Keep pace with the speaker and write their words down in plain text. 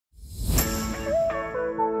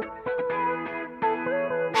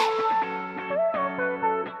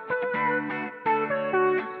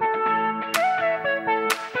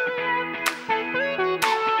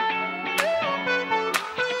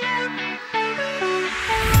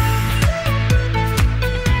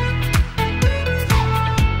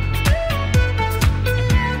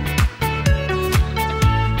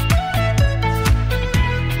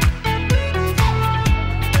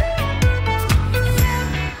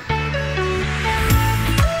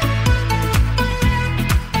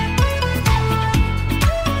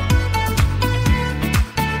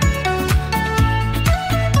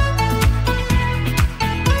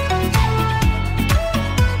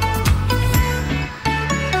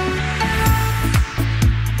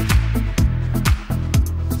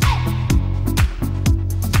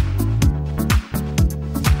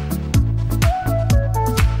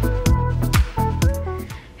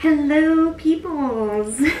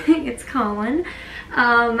it's Colin.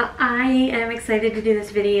 I am excited to do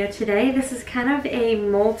this video today. This is kind of a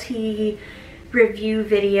multi-review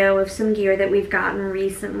video of some gear that we've gotten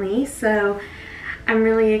recently, so I'm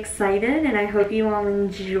really excited and I hope you all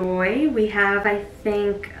enjoy. We have, I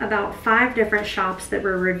think, about 5 different shops that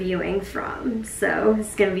we're reviewing from, so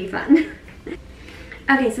it's gonna be fun.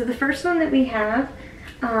 Okay, so the first one that we have,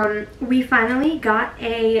 we finally got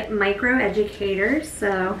a micro educator,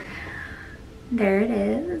 so there it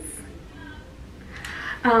is.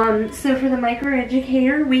 So for the micro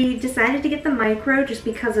educator, we decided to get the micro just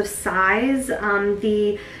because of size.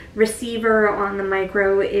 The receiver on the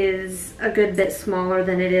micro is a good bit smaller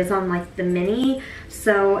than it is on like the mini,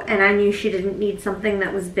 so, and I knew she didn't need something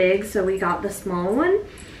that was big, so we got the small one.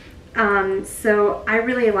 So I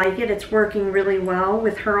really like it. It's working really well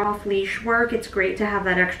with her off-leash work. It's great to have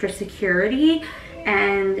that extra security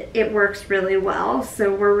and it works really well,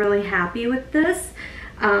 so we're really happy with this.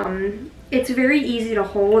 It's very easy to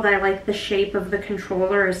hold. I like the shape of the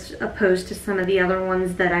controller as opposed to some of the other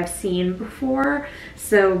ones that I've seen before,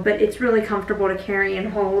 so, but it's really comfortable to carry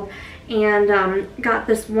and hold. And got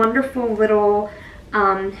this wonderful little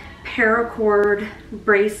paracord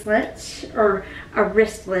bracelet, or a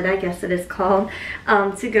wristlet I guess it is called,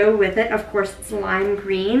 to go with it. Of course it's lime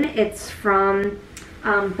green. It's from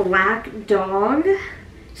Black Dog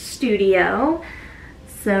Studio.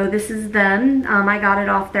 So this is them. I got it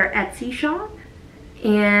off their Etsy shop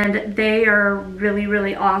and they are really,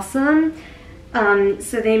 really awesome.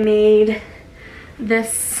 So they made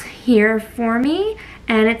this here for me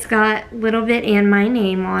and it's got Lil Bit and my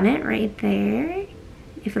name on it right there,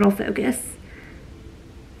 if it'll focus.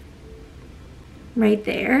 Right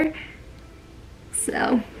there.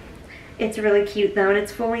 So it's really cute though, and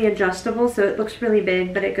it's fully adjustable, so it looks really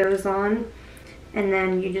big, but it goes on and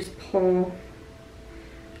then you just pull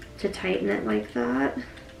to tighten it like that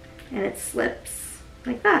and it slips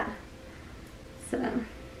like that. So,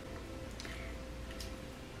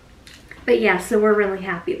 but yeah, so we're really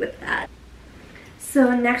happy with that.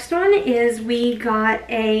 So next one is we got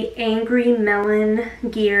a Angry Melon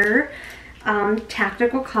gear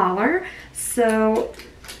tactical collar. So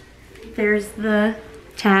there's the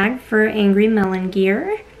tag for Angry Melon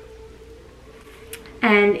gear.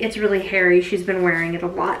 And it's really hairy. She's been wearing it a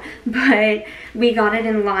lot. But we got it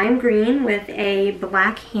in lime green with a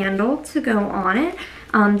black handle to go on it.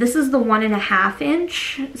 This is the 1.5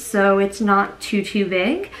 inch, so it's not too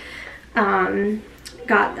big.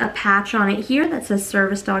 Got a patch on it here that says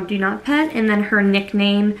Service Dog Do Not Pet, and then her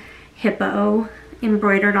nickname Hippo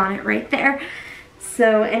embroidered on it right there.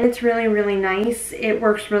 So, and it's really, really nice. It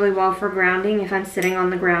works really well for grounding. If I'm sitting on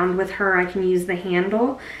the ground with her, I can use the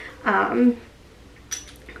handle.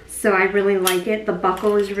 So I really like it. The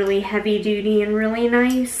buckle is really heavy duty and really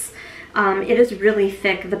nice. It is really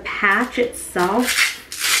thick. The patch itself,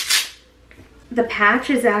 the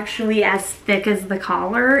patch is actually as thick as the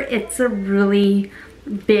collar. It's a really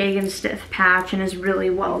big and stiff patch and is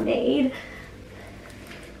really well made.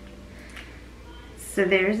 So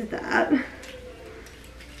there's that.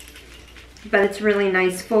 But it's really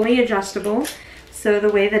nice, fully adjustable. So the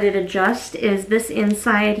way that it adjusts is this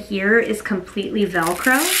inside here is completely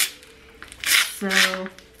Velcro. So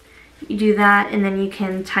you do that and then you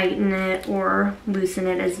can tighten it or loosen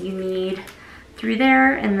it as you need through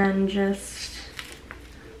there and then just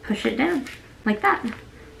push it down like that.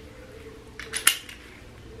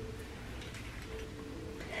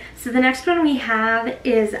 So the next one we have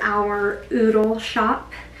is our Oodle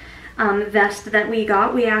Shop vest that we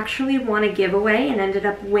got. We actually won a giveaway and ended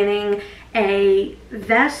up winning a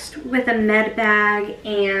vest with a med bag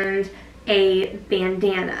and a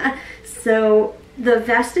bandana. So the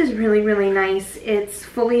vest is really, really nice. It's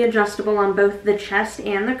fully adjustable on both the chest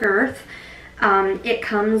and the girth. It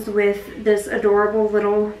comes with this adorable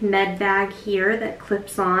little med bag here that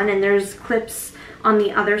clips on, and there's clips on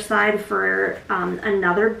the other side for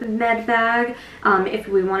another med bag if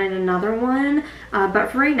we wanted another one,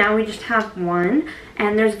 but for right now we just have one.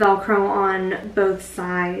 And there's Velcro on both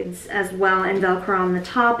sides as well, and Velcro on the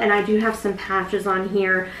top, and I do have some patches on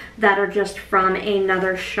here that are just from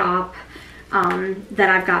another shop that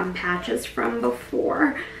I've gotten patches from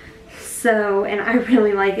before. So, and I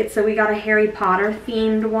really like it. So we got a Harry Potter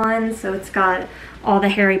themed one, so it's got all the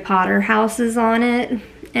Harry Potter houses on it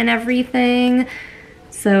and everything.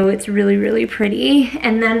 So it's really, really pretty.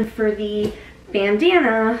 And then for the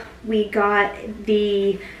bandana, we got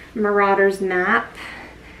the Marauders map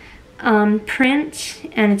print,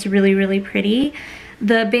 and it's really, really pretty.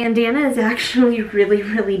 The bandana is actually really,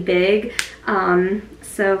 really big.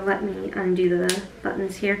 So let me undo the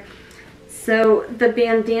buttons here. So the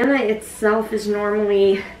bandana itself is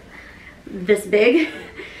normally this big.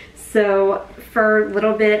 So for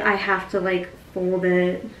Lil Bit, I have to like fold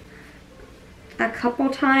it a couple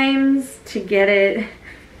times to get it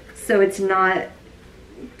so it's not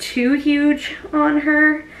too huge on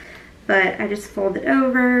her. But I just fold it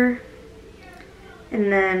over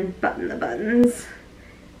and then button the buttons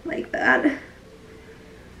like that.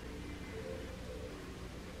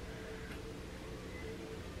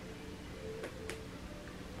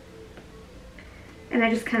 And I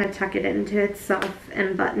just kind of tuck it into itself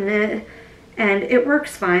and button it. And it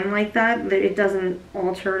works fine like that. It doesn't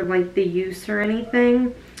alter like the use or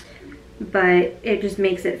anything. But it just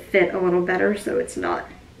makes it fit a little better so it's not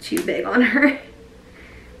too big on her.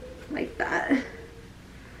 Like that.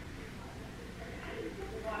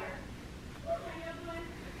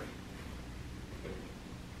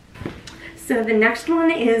 So the next one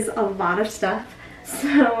is a lot of stuff.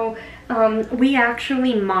 So we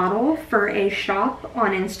actually model for a shop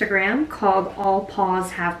on Instagram called All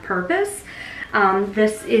Paws Have Purpose.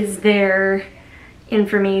 This is their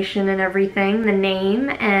information and everything, the name,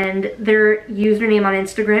 and their username on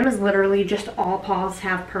Instagram is literally just All Paws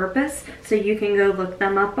Have Purpose, so you can go look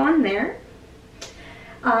them up on there.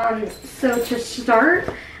 So to start,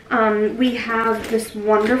 we have this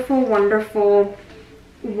wonderful, wonderful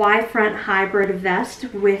Y-front hybrid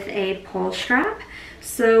vest with a pull strap.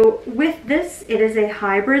 So with this, it is a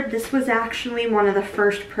hybrid. This was actually one of the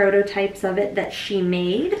first prototypes of it that she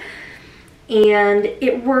made, and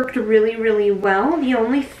it worked really, really well. The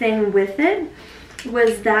only thing with it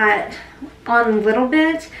was that on Lil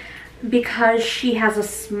Bit, because she has a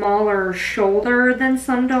smaller shoulder than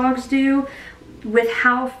some dogs do, with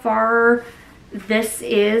how far this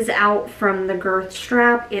is out from the girth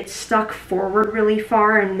strap, it stuck forward really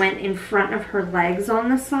far and went in front of her legs on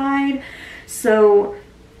the side. So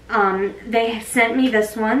they sent me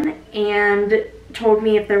this one and told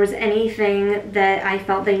me if there was anything that I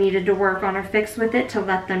felt they needed to work on or fix with it to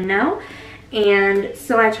let them know. And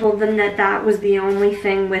so I told them that that was the only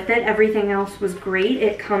thing with it. Everything else was great.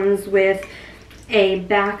 It comes with a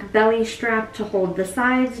back belly strap to hold the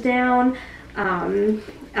sides down.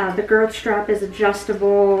 The girth strap is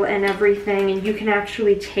adjustable and everything, and you can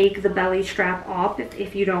actually take the belly strap off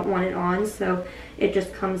if you don't want it on, so it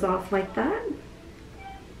just comes off like that.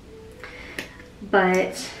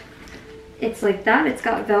 But it's like that. It's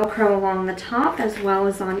got Velcro along the top as well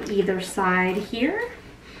as on either side here,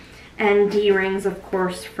 and D-rings, of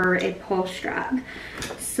course, for a pull strap.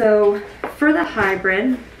 So for the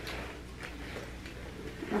hybrid,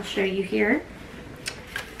 I'll show you here.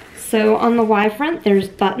 So on the Y front, there's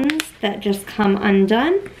buttons that just come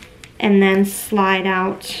undone and then slide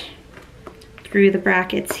out through the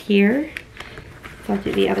brackets here. So I'll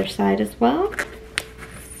do the other side as well.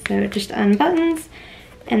 So it just unbuttons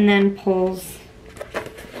and then pulls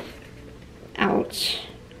out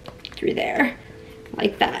through there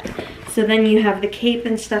like that. So then you have the cape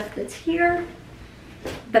and stuff that's here,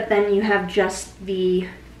 but then you have just the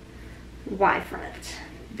Y front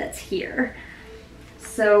that's here.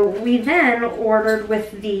 So we then ordered,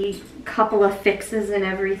 with the couple of fixes and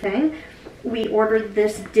everything, we ordered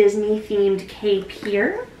this Disney themed cape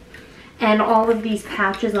here. And all of these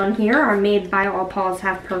patches on here are made by All Paws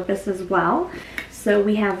Have Purpose as well. So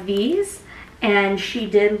we have these, and she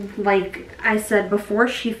did, like I said before,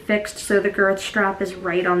 she fixed so the girth strap is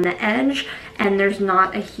right on the edge and there's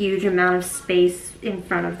not a huge amount of space in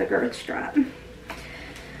front of the girth strap.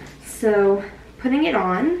 So putting it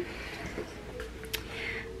on,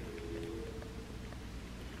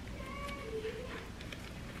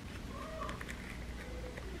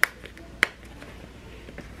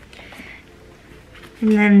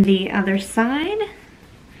 and then the other side,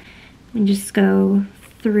 and just go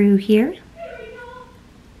through here,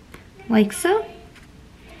 like so.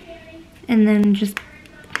 And then just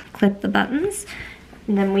clip the buttons.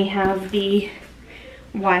 And then we have the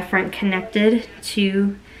Y front connected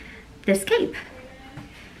to this cape.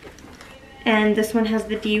 And this one has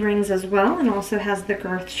the D-rings as well, and also has the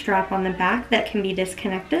girth strap on the back that can be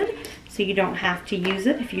disconnected, so you don't have to use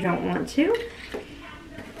it if you don't want to.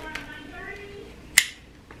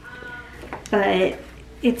 But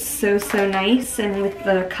it's so, so nice, and with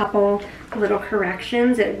the couple little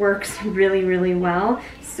corrections, it works really, really well.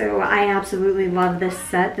 So I absolutely love this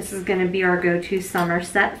set. This is gonna be our go-to summer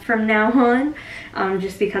set from now on,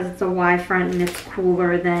 just because it's a Y front and it's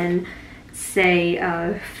cooler than, say,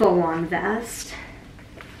 a full-on vest.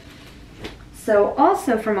 So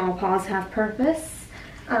also from All Paws Have Purpose,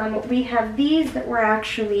 we have these that were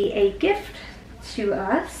actually a gift to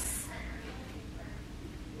us.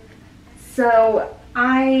 So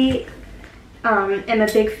I am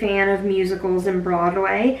a big fan of musicals and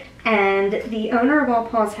Broadway, and the owner of All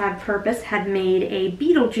Paws Have Purpose had made a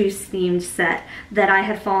Beetlejuice themed set that I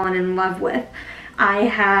had fallen in love with. I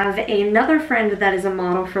have another friend that is a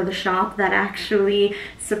model for the shop that actually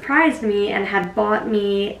surprised me and had bought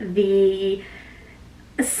me the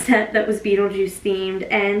set that was Beetlejuice themed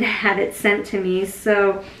and had it sent to me.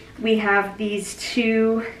 So we have these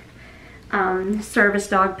two service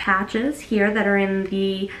dog patches here that are in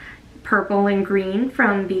the purple and green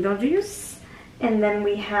from Beetlejuice, and then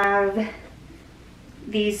we have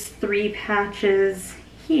these 3 patches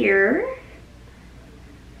here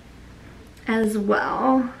as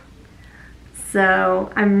well.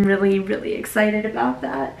 So I'm really excited about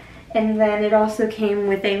that. And then it also came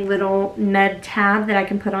with a little med tab that I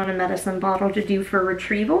can put on a medicine bottle to do for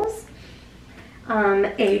retrievals.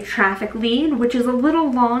 A traffic lead, which is a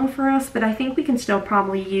little long for us, but I think we can still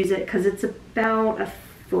probably use it because it's about a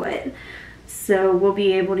foot. So we'll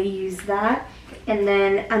be able to use that. And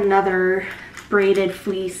then another braided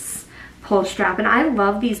fleece pull strap. And I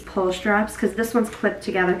love these pull straps because this one's clipped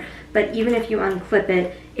together, but even if you unclip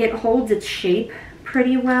it, it holds its shape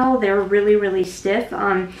pretty well. They're really stiff.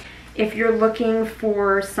 If you're looking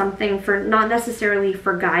for something for, not necessarily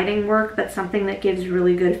for guiding work, but something that gives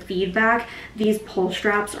really good feedback, these pull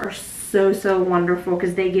straps are so wonderful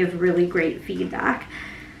because they give really great feedback.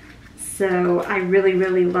 So I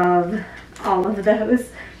really love all of those.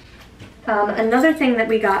 Another thing that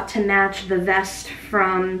we got to match the vest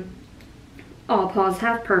from All Paws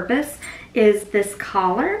Have Purpose is this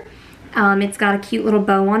collar. It's got a cute little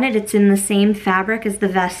bow on it. It's in the same fabric as the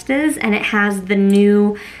vest is, and it has the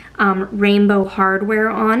new rainbow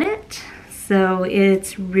hardware on it. So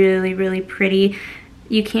it's really pretty.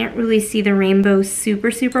 You can't really see the rainbow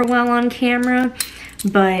super well on camera,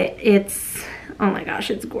 but it's, oh my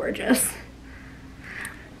gosh, it's gorgeous.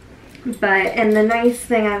 And the nice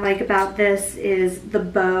thing I like about this is the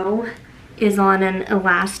bow is on an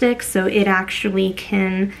elastic, so it actually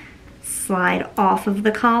can slide off of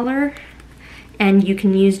the collar, and you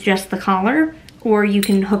can use just the collar, or you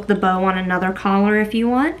can hook the bow on another collar if you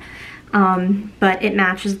want. But it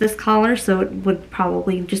matches this collar, so it would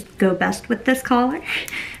probably just go best with this collar.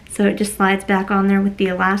 So it just slides back on there with the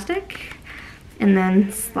elastic and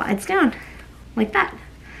then slides down like that.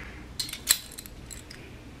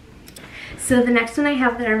 So the next one I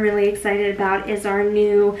have that I'm really excited about is our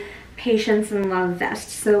new Patience in Love vest.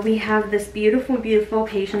 So we have this beautiful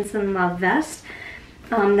Patience in Love vest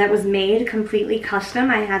that was made completely custom.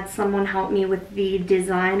 I had someone help me with the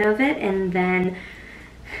design of it, and then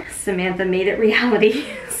Samantha made it reality.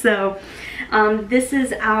 So this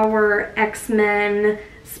is our X-Men,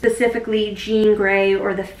 specifically Jean Grey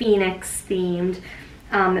or the Phoenix themed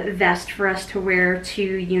vest for us to wear to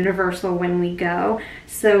Universal when we go.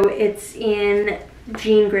 So it's in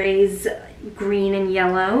Jean Grey's green and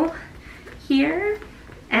yellow here,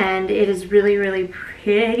 and it is really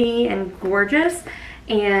pretty and gorgeous,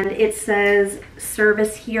 and it says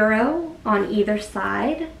Service Hero on either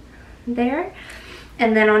side there.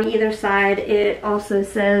 And then on either side it also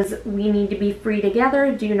says we need to be free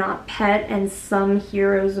together, do not pet, and some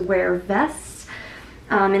heroes wear vests.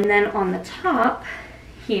 And then on the top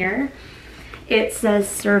here it says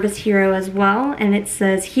Service Hero as well, and it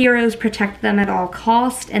says heroes protect them at all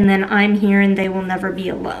cost, and then I'm here and they will never be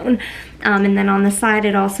alone. And then on the side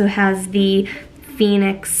it also has the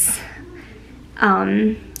Phoenix,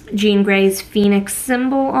 Jean Grey's Phoenix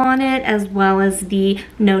symbol on it, as well as the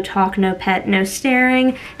no talk, no pet, no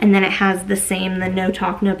staring, and then it has the same, the no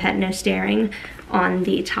talk, no pet, no staring on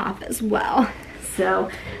the top as well. So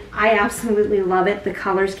I absolutely love it. The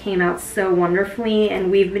colors came out so wonderfully,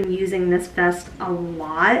 and we've been using this vest a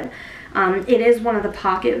lot. It is one of the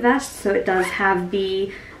pocket vests, so it does have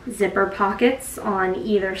the zipper pockets on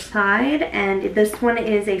either side, and this one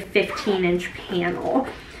is a 15-inch panel.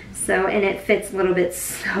 So, and it fits Little Bit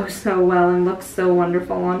so well and looks so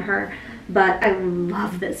wonderful on her. But I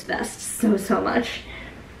love this vest so much.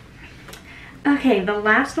 Okay, the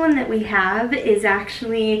last one that we have is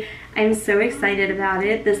actually, I'm so excited about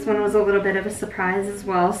it. This one was a little bit of a surprise as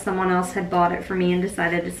well. Someone else had bought it for me and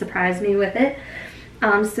decided to surprise me with it.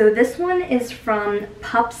 So this one is from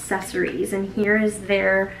Pupcessories, and here is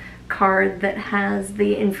their card that has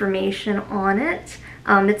the information on it.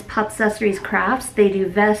 It's Pupcessories Crafts. They do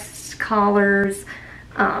vests, collars,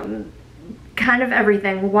 kind of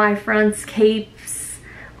everything, Y-fronts, capes,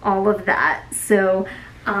 all of that. So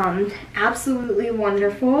absolutely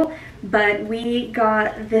wonderful. But we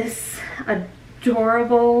got this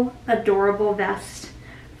adorable vest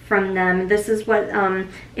from them. This is what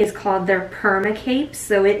is called their perma cape.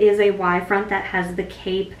 So it is a Y front that has the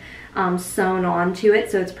cape sewn onto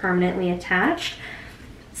it, so it's permanently attached.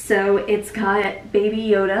 So it's got Baby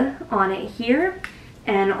Yoda on it here,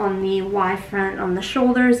 and on the Y front on the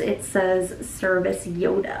shoulders it says Service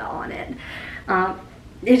Yoda on it.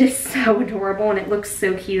 It is so adorable, and it looks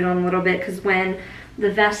so cute on Little Bit because when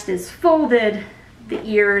the vest is folded, the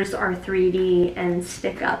ears are 3D and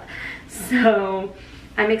stick up. So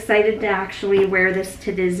I'm excited to actually wear this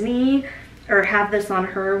to Disney, or have this on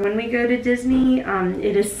her when we go to Disney.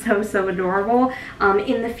 It is so adorable.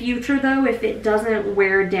 In the future though, if it doesn't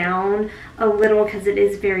wear down a little, because it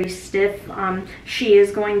is very stiff, she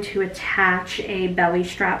is going to attach a belly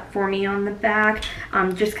strap for me on the back,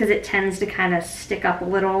 just because it tends to kind of stick up a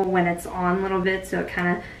little when it's on Little Bit, so it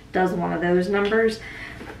kind of does one of those numbers.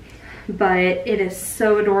 But it is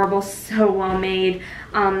so adorable, so well made.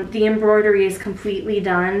 The embroidery is completely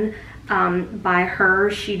done by her.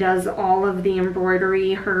 She does all of the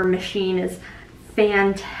embroidery. Her machine is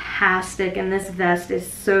fantastic, and this vest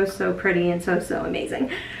is so pretty and so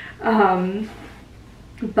amazing.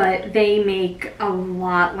 But they make a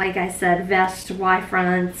lot, like I said, vests, Y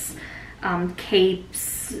fronts,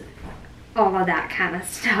 capes, all of that kind of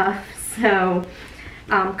stuff. So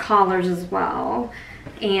collars as well.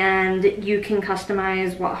 And you can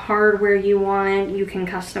customize what hardware you want. You can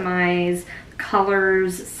customize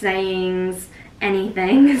colors, sayings,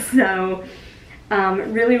 anything. So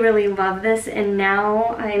really love this. And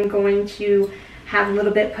now I'm going to have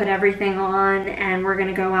Little Bit put everything on, and we're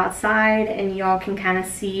gonna go outside and y'all can kind of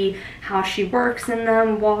see how she works in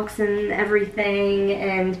them, walks in everything,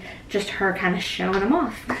 and just her kind of showing them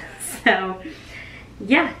off. So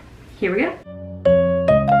yeah, here we go.